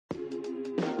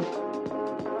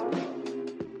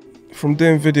from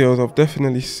doing videos, I've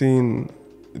definitely seen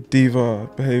diva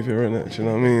behavior in it. Do you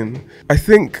know what I mean? I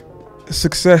think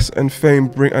success and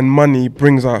fame and money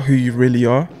brings out who you really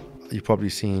are. You've probably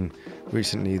seen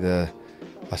recently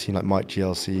I've seen like Mike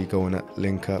GLC going at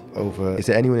Linkup over. Is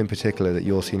there anyone in particular that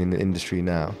you're seeing in the industry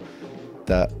now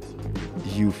that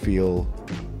you feel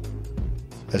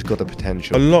has got the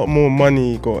potential? A lot more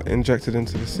money got injected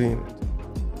into the scene.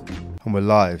 And we're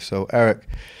live. So Eric,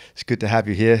 it's good to have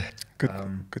you here.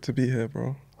 Good to be here,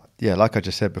 bro. Yeah, like I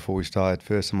just said before we started,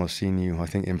 first time I've seen you, I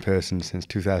think, in person since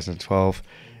 2012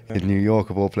 in New York,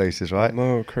 of all places, right?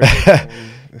 No, crazy.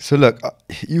 So look,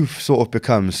 you've sort of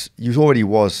become, you already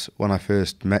was when I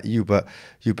first met you, but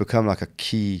you've become like a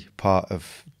key part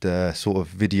of the sort of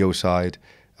video side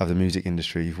of the music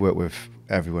industry. You've worked with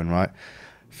everyone, right?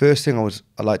 First thing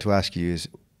I'd like to ask you is,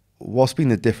 what's been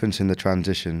the difference in the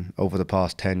transition over the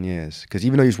past 10 years? Because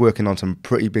even though he's working on some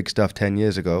pretty big stuff 10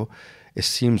 years ago, it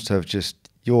seems to have just,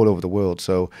 you're all over the world.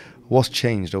 So what's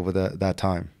changed over that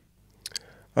time?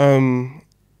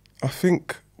 I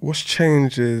think what's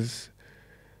changed is,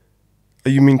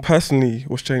 you mean personally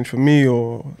what's changed for me,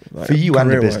 or like for you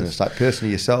and the business, like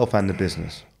personally yourself and the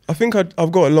business? I think I've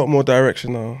got a lot more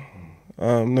direction now,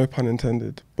 no pun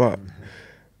intended, but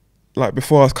like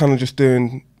before I was kind of just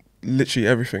doing literally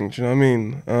everything, do you know what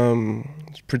I mean?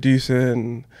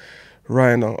 Producing,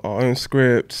 writing our own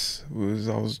scripts,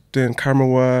 I was doing camera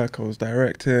work, I was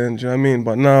directing, do you know what I mean?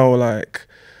 But now like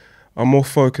I'm more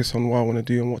focused on what I want to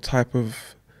do and what type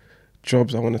of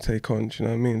jobs I want to take on, do you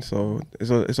know what I mean? So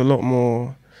it's a lot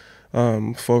more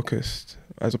focused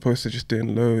as opposed to just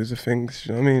doing loads of things, do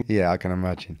you know what I mean? Yeah, I can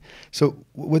imagine. So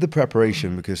with the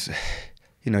preparation, because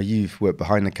you know you've worked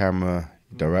behind the camera,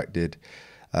 directed,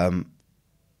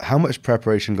 how much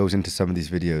preparation goes into some of these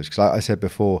videos? Because like I said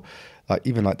before, like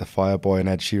even like the Fireboy and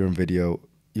Ed Sheeran video,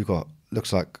 you got,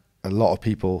 looks like a lot of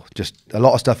people, just a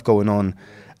lot of stuff going on.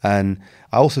 And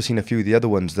I also seen a few of the other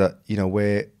ones that, you know,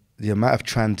 where the amount of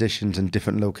transitions and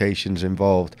different locations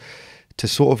involved to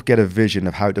sort of get a vision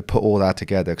of how to put all that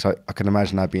together, because I can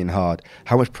imagine that being hard.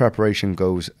 How much preparation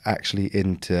goes actually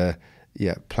into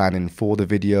planning for the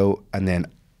video and then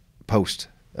post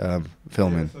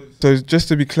filming? So just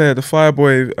to be clear, the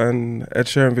Fireboy and Ed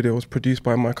Sheeran video was produced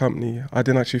by my company. I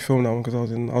didn't actually film that one because I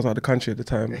was out of the country at the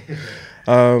time.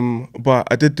 But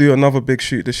I did do another big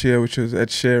shoot this year, which was Ed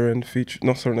Sheeran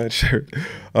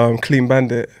Clean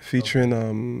Bandit featuring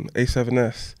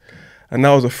A7S, and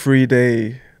that was a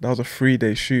 3-day. That was a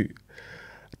 3-day shoot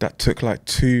that took like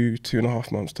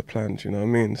 2.5 months to plan. Do you know what I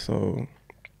mean? So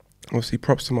obviously,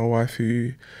 props to my wife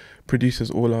who produces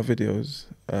all our videos.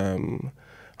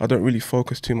 I don't really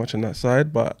focus too much on that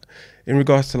side, but in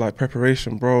regards to like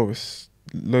preparation, bro, it's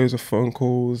loads of phone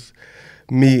calls,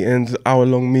 meetings,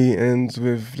 hour-long meetings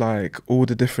with like all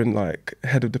the different like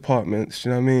head of departments, do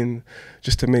you know what I mean?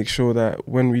 Just to make sure that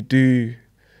when we do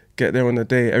get there on the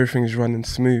day, everything's running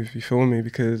smooth, you feel me?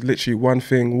 Because literally one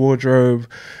thing, wardrobe,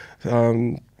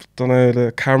 don't know,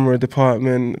 the camera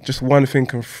department, just one thing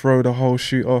can throw the whole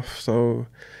shoot off. So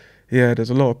yeah,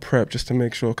 there's a lot of prep just to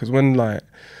make sure, because when like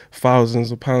thousands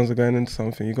of pounds are going into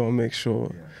something, you got to make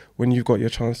sure when you've got your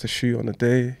chance to shoot on the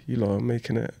day, you lot are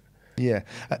making it. Yeah,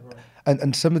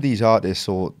 and some of these artists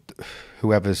or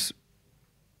whoever's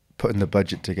putting the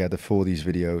budget together for these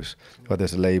videos, whether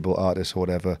it's a label, artist or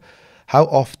whatever, how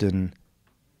often,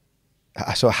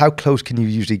 so how close can you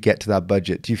usually get to that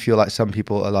budget? Do you feel like some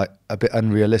people are like a bit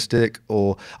unrealistic?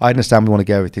 Or I understand we want to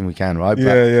get everything we can, right?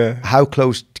 Yeah, yeah. How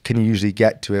close can you usually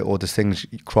get to it, or does things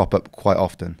crop up quite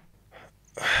often?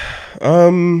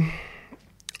 I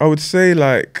would say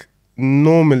like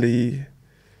normally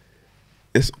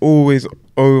it's always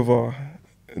over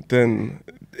than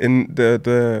in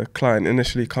the client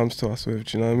initially comes to us with,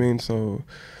 do you know what I mean? So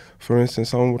for instance,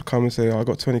 someone would come and say, oh, I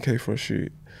got 20K for a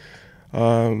shoot, but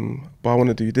I want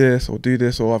to do this,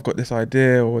 or I've got this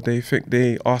idea, or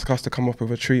they ask us to come up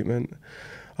with a treatment,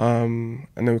 and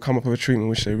then we come up with a treatment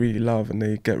which they really love and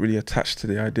they get really attached to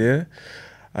the idea,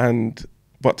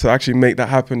 but to actually make that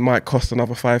happen might cost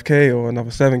another 5K or another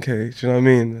 7K, do you know what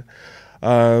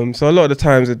I mean? So a lot of the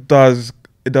times it does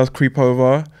creep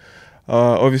over.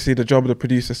 Obviously the job of the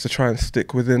producer is to try and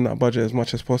stick within that budget as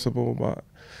much as possible, but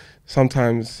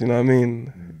sometimes, you know what I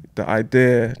mean, the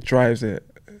idea drives it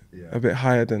a bit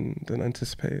higher than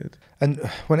anticipated. And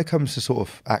when it comes to sort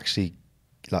of actually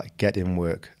like getting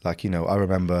work, like, you know, I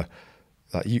remember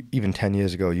like even 10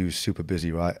 years ago, you were super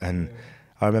busy, right? And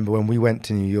I remember when we went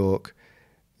to New York,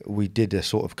 we did a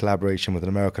sort of collaboration with an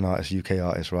American artist, UK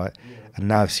artist, right? And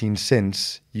now I've seen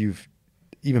since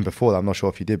even before that, I'm not sure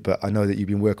if you did, but I know that you've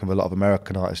been working with a lot of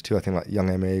American artists too. I think like Young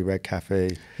M.A, Red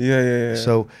Cafe. Yeah.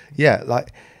 So yeah,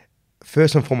 like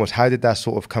first and foremost, how did that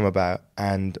sort of come about,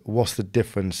 and what's the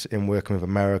difference in working with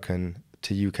American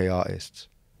to UK artists?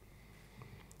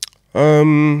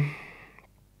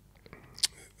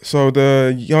 So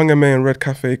the Young MA and Red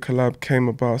Cafe collab came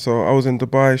about. So I was in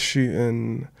Dubai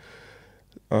shooting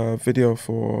a video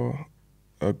for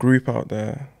a group out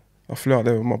there. I flew out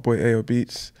there with my boy AO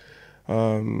Beats. He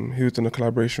was in a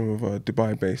collaboration with a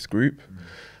Dubai-based group.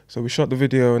 So we shot the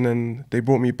video, and then they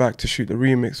brought me back to shoot the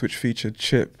remix, which featured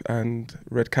Chip and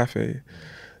Red Cafe.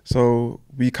 So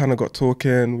we kind of got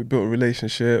talking, we built a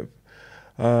relationship.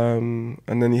 And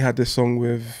then he had this song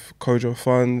with Kojo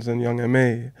Funds and Young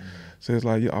MA. So he was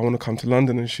like, I want to come to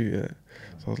London and shoot it.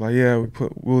 So I was like, yeah, we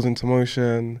put wheels into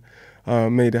motion,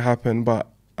 made it happen. But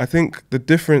I think the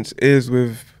difference is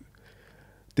with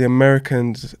the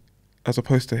Americans as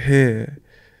opposed to here,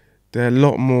 they're a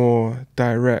lot more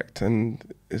direct, and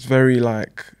it's very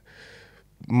like,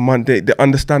 they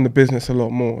understand the business a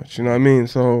lot more, do you know what I mean?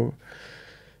 So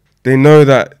they know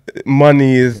that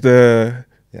money is the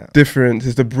difference,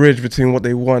 is the bridge between what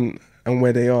they want and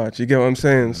where they are. Do you get what I'm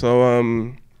saying?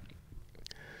 So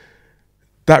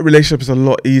that relationship is a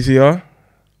lot easier.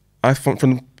 I found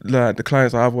from the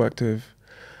clients I've worked with.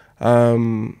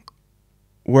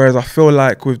 Whereas I feel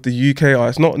like with the UK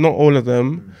artists, not all of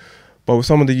them, but with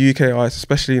some of the UK artists,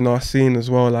 especially in our scene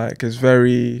as well, like there's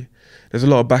a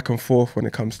lot of back and forth when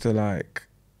it comes to like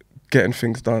getting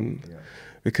things done,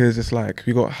 because it's like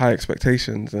we got high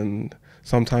expectations, and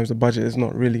sometimes the budget is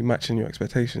not really matching your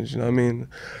expectations. You know what I mean?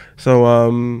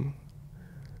 So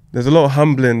there's a lot of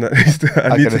humbling that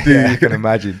I need to do. Yeah, I can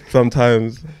imagine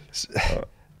sometimes,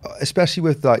 especially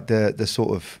with like the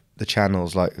sort of the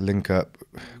channels like Link Up,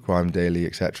 Crime Daily,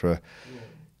 etc.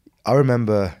 I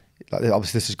remember, like,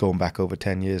 obviously this is going back over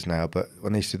 10 years now, but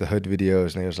when they used to do the hood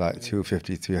videos and it was like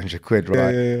 250, 300 quid,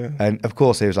 right? Yeah. And of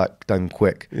course it was like done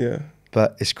quick. Yeah.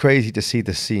 But it's crazy to see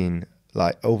the scene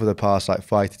like over the past like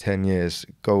 5 to 10 years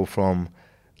go from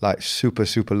like super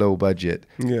low budget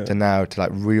to now to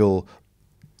like real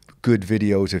good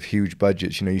videos of huge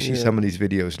budgets. You know, you see some of these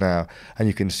videos now and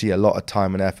you can see a lot of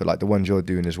time and effort, like the ones you're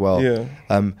doing as well. Yeah.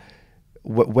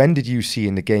 When did you see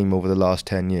in the game over the last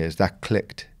 10 years that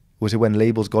clicked? Was it when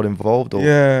labels got involved? Or,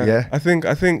 yeah. I think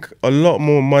a lot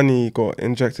more money got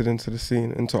injected into the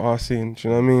scene, into our scene. Do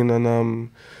you know what I mean?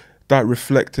 And that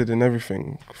reflected in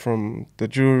everything from the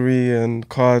jewelry and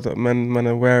cars that men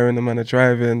are wearing and men are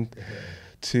driving,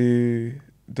 to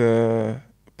the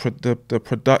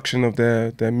production of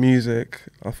their music.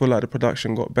 I feel like the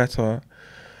production got better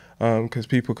because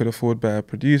people could afford better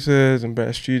producers and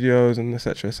better studios and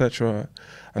etc. etc.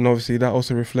 And obviously that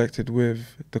also reflected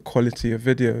with the quality of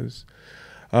videos.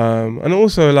 And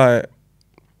also, like,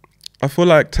 I feel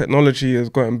like technology has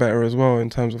gotten better as well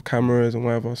in terms of cameras and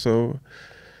whatever. So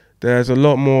there's a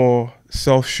lot more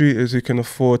self-shooters who can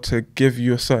afford to give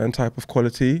you a certain type of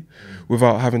quality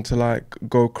without having to like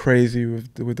go crazy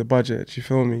with the budget. You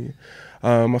feel me?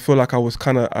 I feel like I was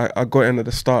I got in at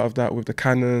the start of that with the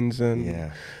Canons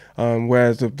and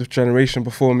whereas the generation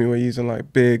before me were using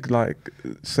like big like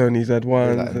Sony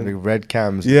Z1s, like the big red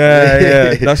cams.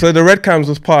 So the red cams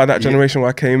was part of that generation where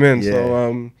I came in.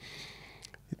 So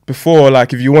before,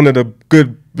 like, if you wanted a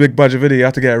good big budget video, you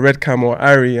had to get a red cam or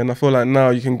Arri, and I feel like now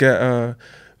you can get a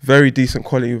very decent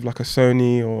quality with like a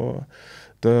Sony or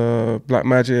the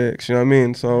Blackmagic, you know what I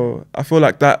mean? So I feel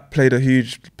like that played a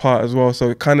huge part as well. So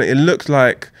it looked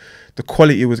like the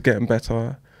quality was getting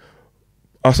better.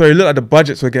 It looked like the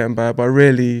budgets were getting better, but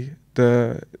really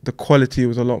the quality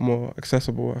was a lot more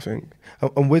accessible, I think.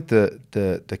 And with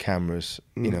the cameras,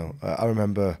 you know, I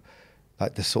remember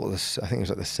like the sort of, I think it was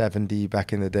like the 7D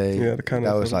back in the day. Yeah, the Canon.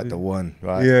 That was 7D. like the one,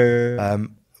 right? Yeah.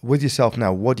 With yourself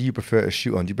now, what do you prefer to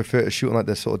shoot on? Do you prefer to shoot on like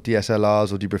the sort of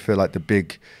DSLRs, or do you prefer like the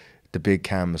big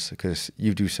cams? Because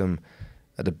you do some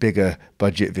the bigger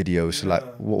budget videos. So like,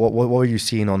 what are you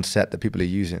seeing on set that people are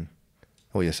using,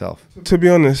 or yourself? To be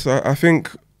honest, I think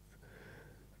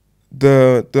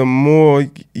the more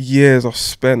years I've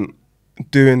spent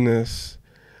doing this,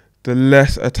 the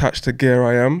less attached to gear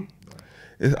I am.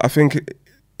 I think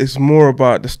it's more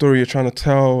about the story you're trying to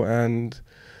tell, and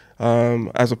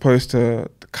as opposed to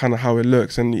kind of how it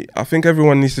looks. And I think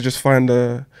everyone needs to just find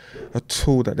a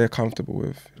tool that they're comfortable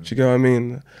with. Do you get what I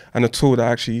mean? And a tool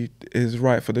that actually is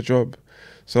right for the job.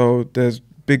 So there's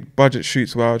big budget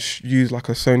shoots where I'd use like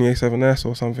a Sony A7S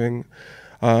or something,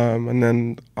 and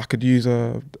then I could use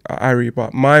a Arri.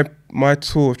 But my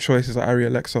tool of choice is an Arri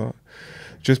Alexa,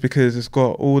 just because it's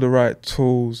got all the right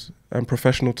tools and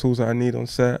professional tools that I need on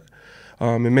set.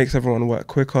 It makes everyone work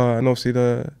quicker, and obviously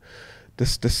the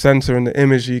the center and the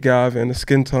image you get out of it and the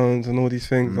skin tones and all these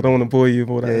things. I don't want to bore you with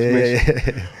all that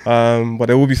information. But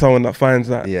there will be someone that finds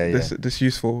that this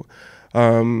useful.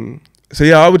 So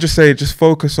yeah, I would just say just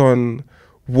focus on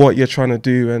what you're trying to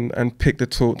do and pick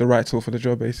the right tool for the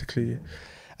job, basically.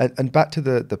 And back to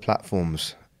the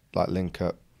platforms like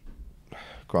Linkup,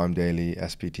 Grime Daily,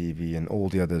 SPTV, and all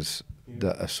the others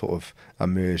that are sort of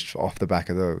emerged off the back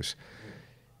of those.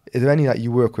 Is there any that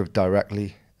you work with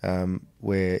directly,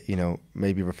 where, you know,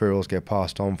 maybe referrals get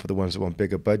passed on for the ones that want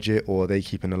bigger budget, or are they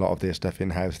keeping a lot of their stuff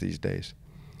in-house these days?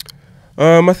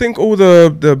 I think all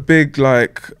the big,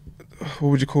 like, what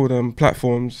would you call them,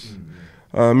 platforms,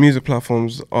 music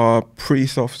platforms are pretty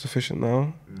self-sufficient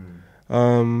now.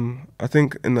 I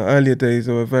think in the earlier days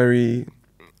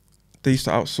they used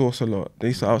to outsource a lot. They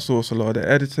used to outsource a lot of their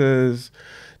editors,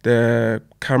 their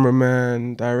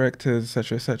cameramen, directors,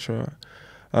 etc., etc.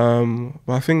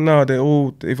 But I think now they've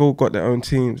all got their own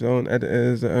teams, their own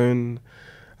editors, their own.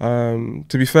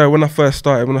 To be fair, when I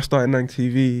started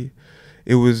Linkuptv,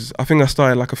 I think I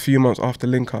started like a few months after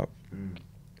Linkup,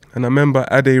 and I remember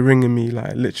Ade ringing me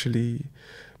like literally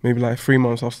maybe like 3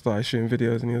 months after I started shooting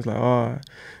videos, and he was like,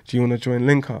 do you want to join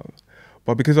Linkup?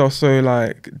 But because I was so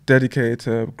like dedicated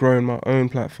to growing my own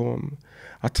platform,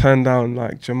 I turned down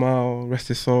like Jamal, rest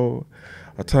his soul.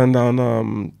 I turned down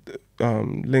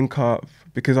Linkup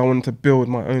because I wanted to build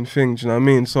my own thing. Do you know what I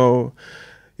mean? So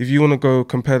if you want to go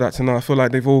compare that to now, I feel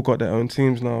like they've all got their own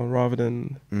teams now rather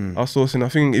than outsourcing. I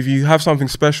think if you have something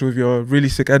special, if you're a really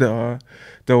sick editor,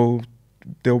 they'll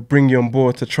bring you on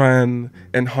board to try and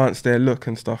enhance their look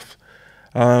and stuff.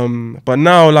 But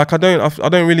now, like I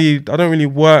don't really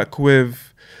work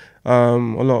with a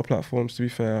lot of platforms, to be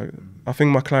fair. I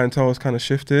think my clientele has kind of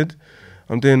shifted.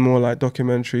 I'm doing more like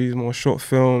documentaries, more short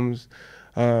films.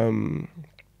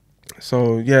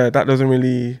 So yeah, that doesn't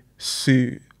really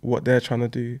suit what they're trying to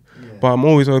do. But I'm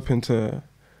always open to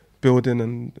building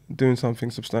and doing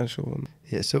something substantial.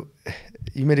 Yeah, so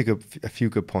you made a few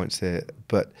good points there,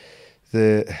 but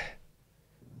the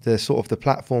sort of the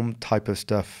platform type of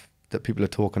stuff that people are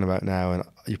talking about now, and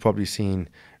you've probably seen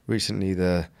recently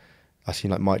I've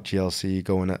seen like Mike GLC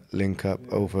going at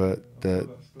Linkup over the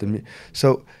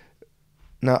so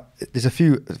now there's a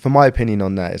few, for my opinion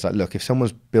on that, is like, look, if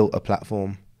someone's built a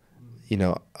platform, you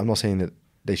know, I'm not saying that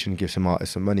they shouldn't give some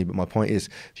artists some money, but my point is,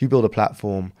 if you build a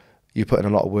platform, you put in a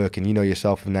lot of work, and you know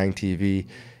yourself with 9TV,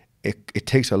 it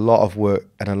takes a lot of work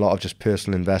and a lot of just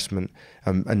personal investment,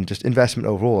 and just investment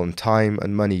overall, and time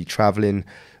and money, traveling,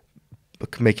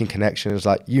 making connections,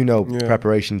 like, you know,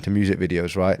 preparation to music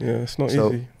videos, right? Yeah, it's not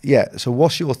easy. Yeah, so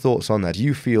what's your thoughts on that? Do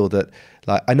you feel that,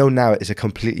 like, I know now it's a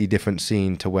completely different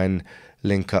scene to when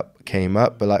Linkup came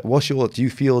up, but like, do you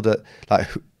feel that, like,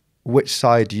 which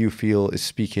side do you feel is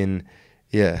speaking?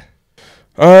 Yeah.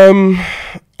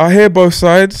 I hear both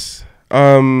sides,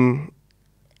 and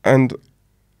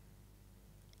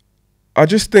I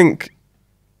just think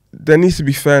there needs to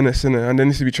be fairness in it, and there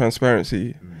needs to be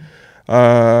transparency.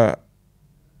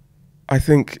 I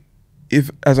think if,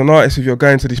 as an artist, if you're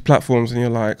going to these platforms and you're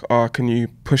like, can you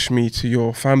push me to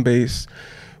your fan base,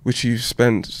 which you've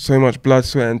spent so much blood,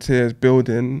 sweat and tears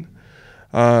building,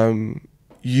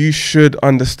 you should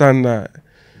understand that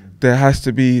there has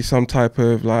to be some type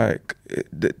of, like,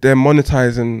 they're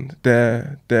monetizing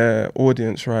their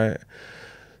audience, right?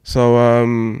 So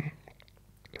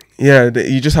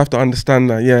you just have to understand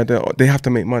that they have to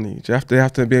make money. They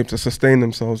have to be able to sustain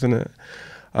themselves, innit?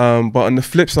 But on the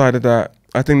flip side of that,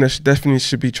 I think there definitely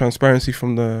should be transparency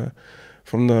from the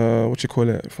from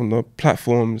the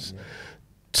platforms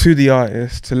to the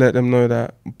artists, to let them know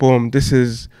that, boom, this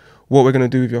is what we're gonna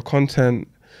do with your content.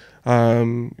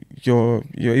 You're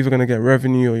either gonna get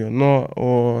revenue or you're not,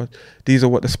 or these are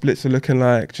what the splits are looking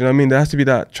like. Do you know what I mean? There has to be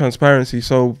that transparency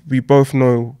so we both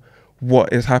know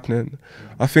what is happening.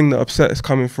 I think the upset is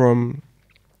coming from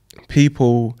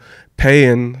people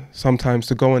paying sometimes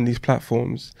to go on these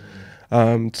platforms,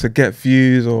 to get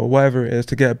views or whatever it is,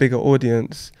 to get a bigger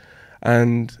audience,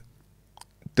 and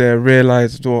they're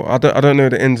realized, or I don't know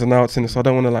the ins and outs in it, so I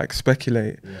don't want to like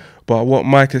speculate. But what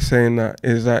Mike is saying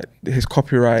is that his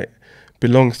copyright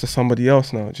belongs to somebody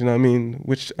else now. Do you know what I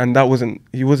mean?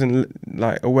 He wasn't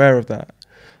like aware of that.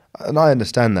 And I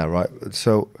understand that, right?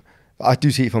 So I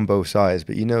do see it from both sides,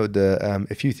 but you know,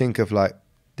 if you think of like,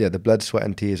 the blood, sweat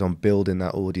and tears on building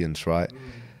that audience, right?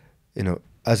 You know,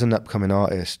 as an upcoming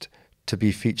artist, to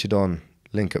be featured on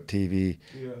Linkuptv,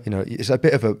 you know, it's a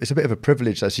bit of a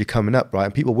privilege as you're coming up, right?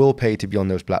 And people will pay to be on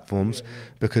those platforms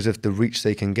because of the reach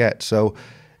they can get. So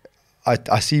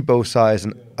I see both sides,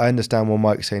 and I understand what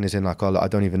Mike's saying is in like, I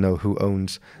don't even know who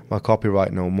owns my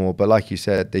copyright no more. But like you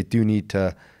said, they do need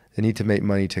to They need to make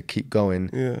money to keep going.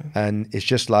 Yeah. And it's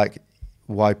just like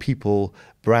why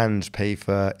brands pay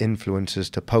for influencers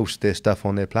to post their stuff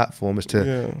on their platform is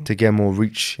to get more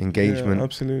reach, engagement,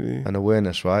 absolutely, and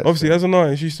awareness, right? Obviously, as an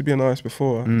artist, you used to be an artist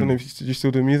before. I don't know if you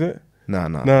still do music? No,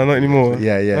 not anymore.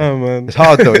 Yeah. Oh, man. It's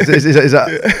hard though.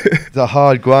 It's a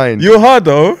hard grind. You're hard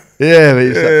though. Yeah,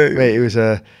 mate, it was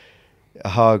a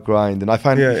hard grind, and I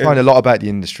find a lot about the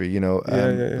industry. You know,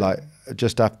 like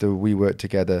just after we worked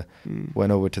together,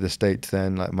 went over to the States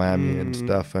then, like Miami and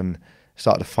stuff, and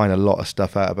started to find a lot of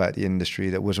stuff out about the industry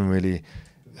that wasn't really,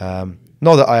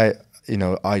 not that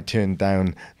I turned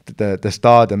down the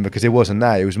stardom, because it wasn't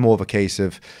that. It was more of a case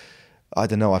of, I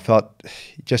don't know, I felt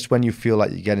just when you feel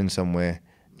like you're getting somewhere,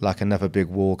 like another big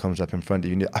wall comes up in front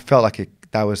of you. I felt like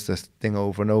that was the thing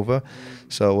over and over.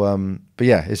 So, but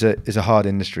yeah, it's a hard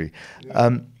industry.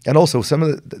 And also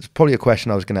that's probably a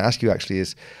question I was going to ask you actually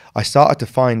is, I started to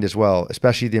find as well,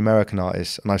 especially the American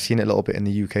artists, and I've seen it a little bit in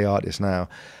the UK artists now,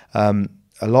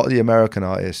 a lot of the American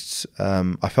artists,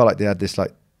 I felt like they had this,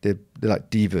 like, they're like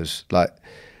divas. Like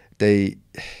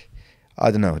I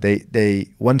don't know,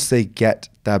 they once they get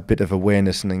that bit of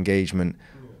awareness and engagement,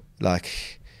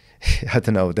 like, I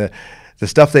don't know, the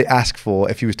stuff they ask for,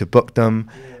 if you was to book them,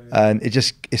 and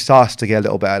it starts to get a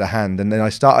little bit out of hand. And then I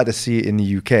started to see it in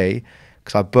the UK,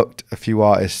 because I booked a few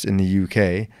artists in the UK,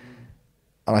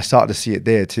 and I started to see it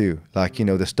there too. Like, you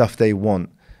know, the stuff they want,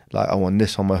 like, I want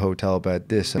this on my hotel bed,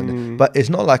 this, and but it's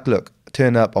not like, look,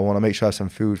 turn up, I want to make sure I have some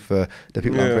food for the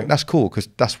people I'm bringing. That's cool, because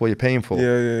that's what you're paying for.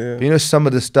 But you know, some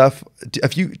of the stuff,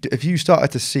 if you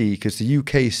started to see, because the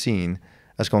UK scene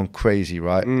has gone crazy,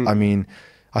 right? I mean,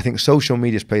 I think social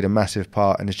media's played a massive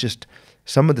part, and it's just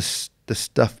some of the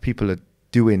stuff people are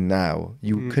doing now,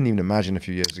 you couldn't even imagine a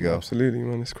few years ago. Absolutely,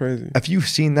 man, it's crazy. Have you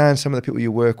seen that in some of the people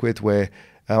you work with, where,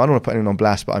 I don't want to put anyone on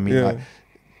blast, but I mean, like,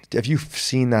 have you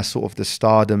seen that sort of the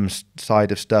stardom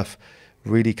side of stuff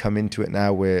really come into it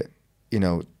now, where, you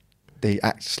know, they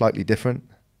act slightly different?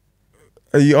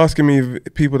 Are you asking me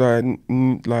if people that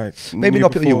I, like, maybe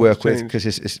not people you work with,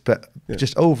 because but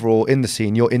just overall in the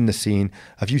scene, you're in the scene.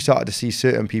 Have you started to see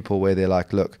certain people where they're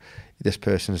like, look, this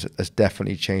person has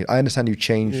definitely changed? I understand you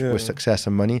changed with success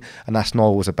and money, and that's not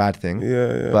always a bad thing.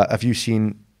 But have you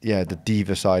seen, the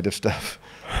diva side of stuff?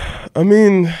 I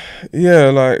mean,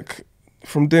 like,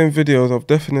 from doing videos, I've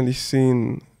definitely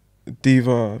seen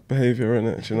diva behavior in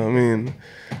it. Do you know what I mean?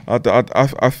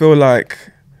 I feel like,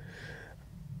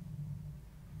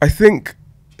 I think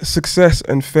success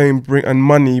and fame and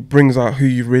money brings out who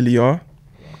you really are.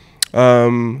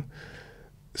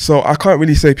 So I can't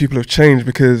really say people have changed,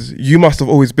 because you must have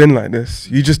always been like this.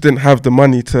 You just didn't have the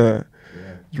money to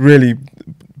really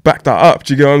back that up.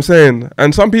 Do you get what I'm saying?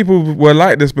 And some people were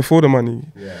like this before the money.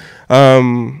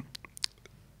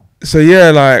 So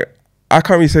like, I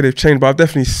can't really say they've changed, but I've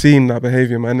definitely seen that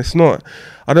behavior, man. It's not,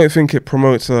 I don't think it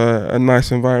promotes a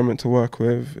nice environment to work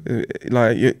with.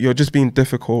 Like, you're just being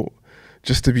difficult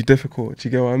just to be difficult. Do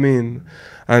you get what I mean?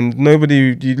 And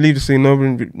you leave the scene,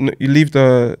 you leave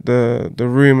the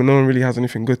room, and no one really has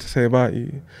anything good to say about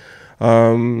you.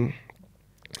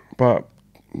 But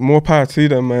more power to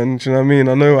them, man. Do you know what I mean?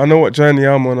 I know what journey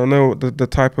I'm on. I know the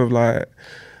type of, like,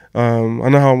 I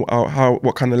know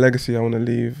what kind of legacy I want to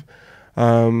leave.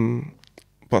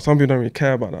 But some people don't really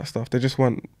care about that stuff. They just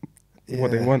want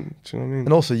what they want. Do you know what I mean?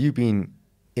 And also, you've been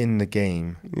in the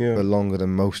game for longer than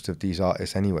most of these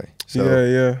artists anyway.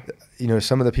 So, you know,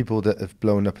 some of the people that have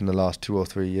blown up in the last 2 or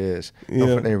 3 years, I don't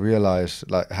think they realise,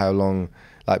 like, how long,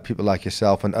 like, people like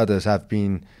yourself and others have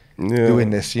been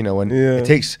doing this, you know, and it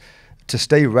takes, to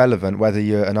stay relevant, whether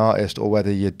you're an artist or whether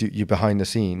you're behind the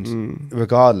scenes,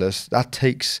 regardless, that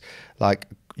takes, like,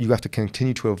 you have to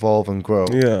continue to evolve and grow.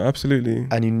 Yeah, absolutely.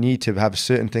 And you need to have a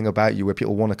certain thing about you where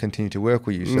people want to continue to work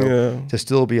with you. So to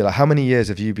still be like, how many years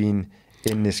have you been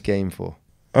in this game for?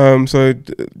 So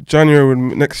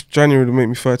next January would make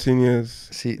me 13 years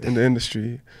in the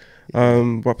industry.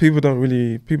 But people don't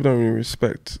really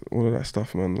respect all of that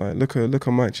stuff, man. Like, look at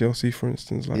Mike GLC, for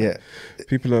instance. Like,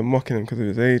 people are mocking him because of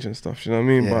his age and stuff. Do you know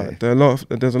what I mean?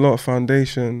 But there's a lot of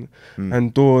foundation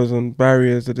and doors and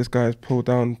barriers that this guy has pulled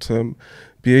down to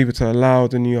be able to allow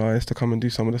the new artists to come and do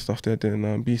some of the stuff they're doing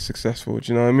and be successful.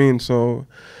 Do you know what I mean? So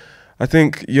I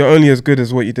think you're only as good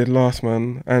as what you did last,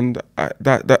 man. And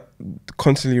that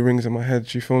constantly rings in my head.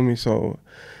 Do you feel me? So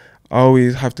I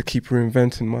always have to keep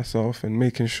reinventing myself and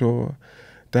making sure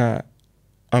that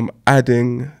I'm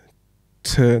adding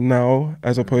to now,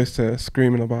 as opposed to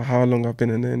screaming about how long I've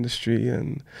been in the industry.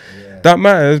 And that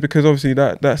matters, because obviously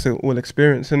that's all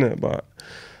experience, isn't it? But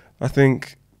I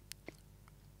think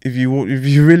if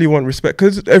you really want respect,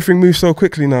 because everything moves so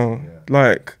quickly now.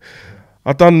 Like,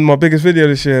 I've done my biggest video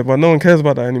this year, but no one cares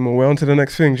about that anymore. We're on to the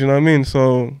next thing. Do you know what I mean?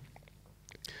 So,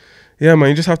 yeah, man,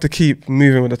 you just have to keep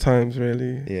moving with the times,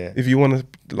 really. Yeah. If you want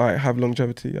to like have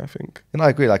longevity, I think. And I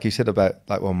agree, like you said about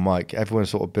like on Mike, everyone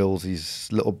sort of builds these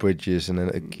little bridges, and then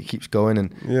it keeps going.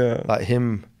 And yeah, like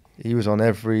him, he was on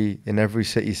in every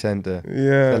city centre.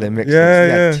 Yeah, selling mixes.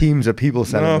 yeah. Teams of people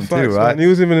selling them facts, too, right? Man. He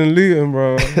was even in Luton,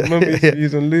 bro. I remember he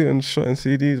was in Luton shotting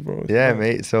CDs, bro. Yeah,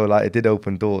 mate. So like it did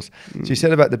open doors. So you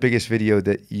said about the biggest video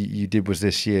that you did was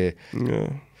this year. Yeah.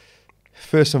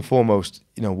 First and foremost,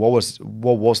 you know, what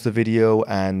was the video,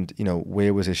 and you know,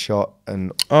 where was it shot?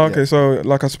 And okay, so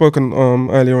like I spoken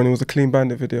earlier on, it was a Clean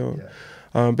Bandit video.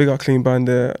 Yeah. Big up Clean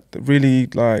Bandit, really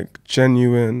like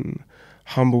genuine,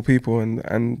 humble people,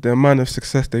 and the amount of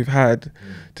success they've had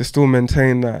to still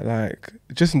maintain that, like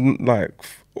just like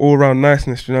all around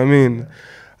niceness. Do you know what I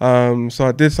mean? So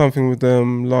I did something with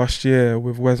them last year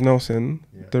with Wes Nelson,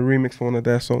 the remix for one of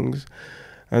their songs,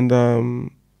 and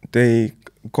they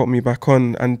got me back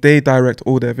on, and they direct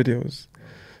all their videos.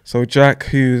 So Jack,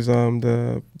 who's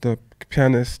the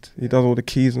pianist, he does all the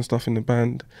keys and stuff in the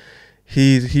band.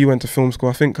 He went to film school.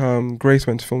 I think Grace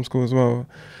went to film school as well.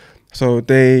 So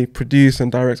they produce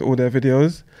and direct all their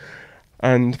videos,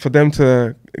 and for them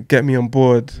to get me on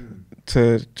board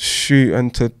to shoot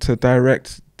and to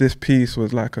direct this piece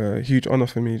was like a huge honor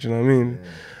for me. Do you know what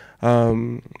I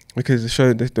mean? Because it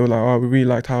showed they were like, oh, we really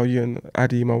liked how you and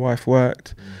Addie, my wife,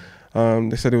 worked.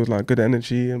 They said it was like good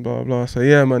energy and blah blah blah. So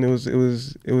yeah, man, it was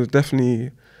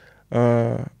definitely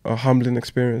a humbling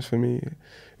experience for me. It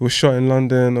was shot in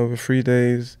London over 3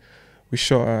 days. We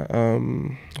shot at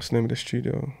what's the name of the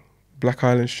studio? Black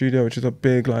Island Studio, which is a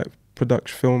big like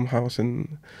production film house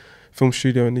and film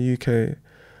studio in the UK.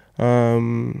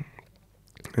 And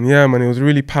yeah, man, it was a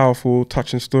really powerful,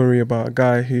 touching story about a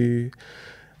guy who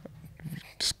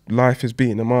life is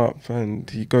beating him up, and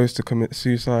he goes to commit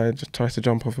suicide, just tries to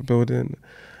jump off a building,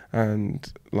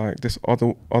 and like this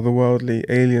otherworldly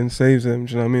alien saves him.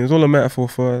 Do you know what I mean? It's all a metaphor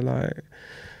for like,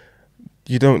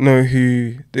 you don't know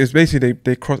who. It's basically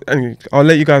they cross. Anyway, I'll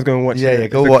let you guys go and watch it. Yeah,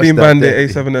 go watch Clean that. Bandit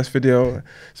A7S video.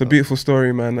 It's a beautiful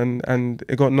story, man, and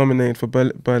it got nominated for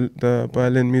the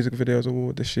Berlin Music Videos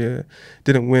Award this year.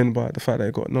 Didn't win, but the fact that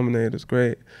it got nominated is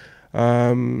great.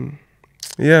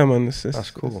 Yeah, man,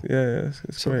 that's cool.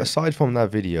 It's so great. Aside from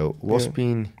that video, what's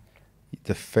been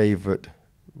the favorite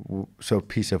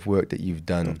piece of work that you've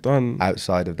done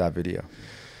outside of that video?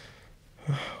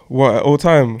 What, all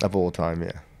time? Of all time,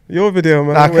 yeah. Your video,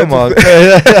 man. Come on.